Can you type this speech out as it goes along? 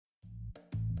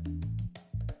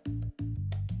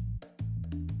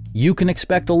You can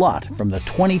expect a lot from the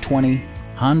 2020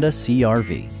 Honda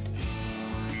CR-V.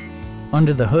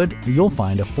 Under the hood, you'll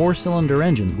find a 4-cylinder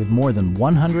engine with more than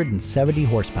 170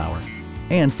 horsepower.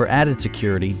 And for added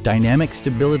security, dynamic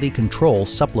stability control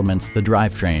supplements the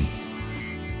drivetrain.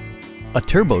 A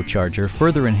turbocharger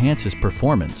further enhances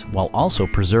performance while also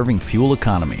preserving fuel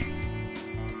economy.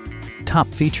 Top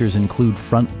features include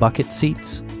front bucket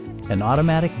seats, an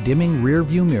automatic dimming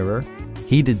rear-view mirror,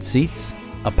 heated seats,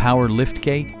 a power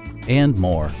liftgate, and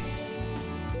more.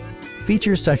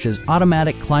 Features such as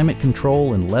automatic climate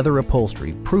control and leather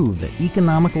upholstery prove that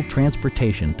economical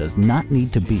transportation does not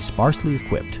need to be sparsely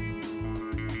equipped.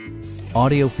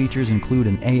 Audio features include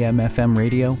an AM/FM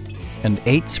radio and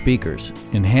 8 speakers,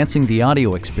 enhancing the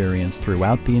audio experience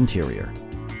throughout the interior.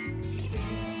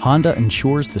 Honda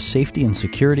ensures the safety and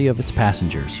security of its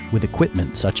passengers with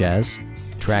equipment such as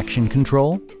traction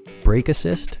control, brake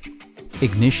assist,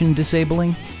 ignition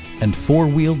disabling, and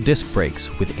 4-wheel disc brakes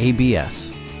with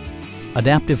ABS.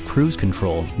 Adaptive Cruise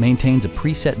Control maintains a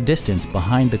preset distance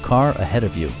behind the car ahead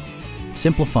of you,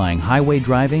 simplifying highway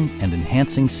driving and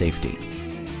enhancing safety.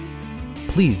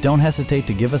 Please don't hesitate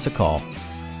to give us a call.